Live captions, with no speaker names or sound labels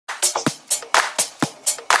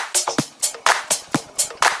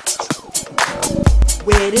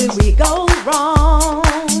Where did we go wrong?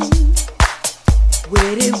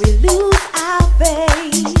 Where did we lose our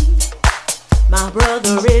faith? My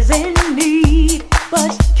brother is in need,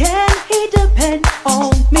 but can he depend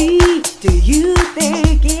on me? Do you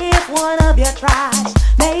think if one of you tried,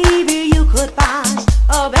 maybe you could find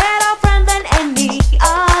a better friend than any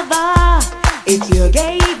other? If you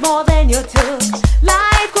gave more than you took,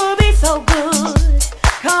 life could be so good.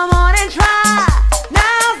 Come on and try.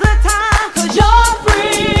 Now's the time, 'cause you're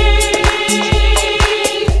free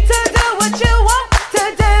to do what you want to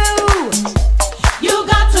do. You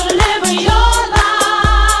got to live your life.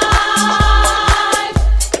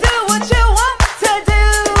 Do what you want to do.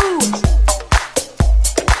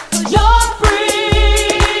 'Cause you're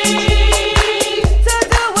free to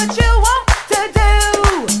do what you want to do.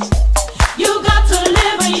 You got to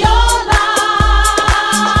live your life.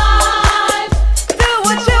 Do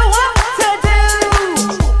what you want to do.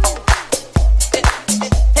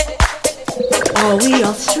 Are we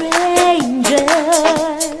all strangers?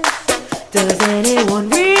 Does anyone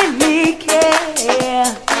really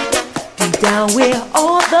care? Deep down we're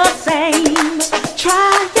all the same,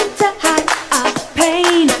 trying to hide our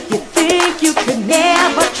pain. You think you could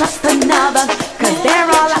never trust another, 'cause they're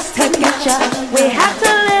all out to get you. We have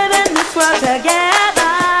to live in this world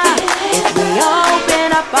together. If we open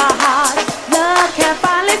up our hearts, love can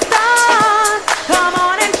finally start. Come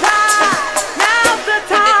on and try. Now's the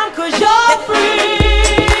time, 'cause you're free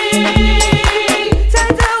to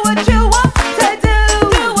do what you want to do.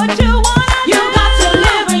 Do what you want to do. You got to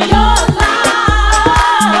live your life.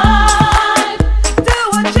 Do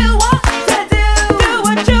what you want to do. Do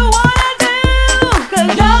what you want to do.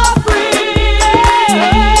 'Cause you're free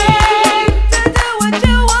to do what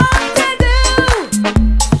you want to do.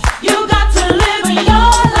 You got to live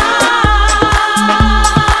your life.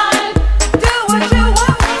 Do what you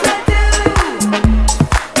want to do.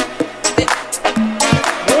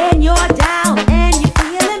 When you're down and you're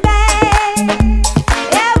feeling bad,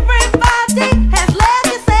 everybody has left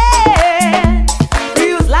you sad.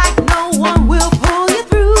 Feels like no one will pull you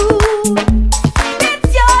through.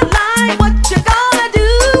 It's your life, what you gonna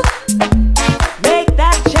do? Make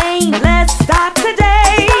that change, let's start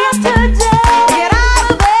today. Get out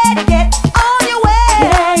of bed, get on your way.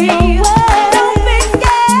 Don't be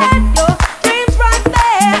scared, your dream's right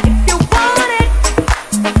there. If you want it,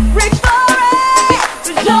 reach for it.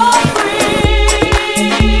 'Cause you're free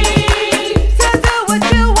to do what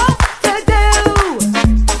you want to do.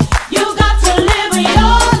 You got to live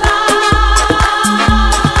your life.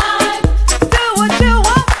 Do what you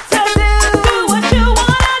want to do. Do what you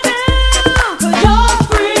wanna do. 'Cause you're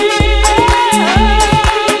free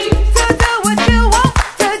to do what you want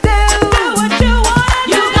to do. Do what you wanna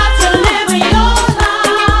do. You got to live your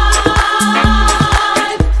life.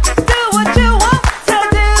 Do what you want to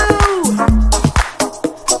do.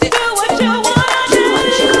 Do what you wanna do. Do what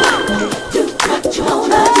you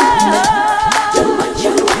wanna do. Do what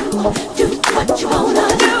you wanna do.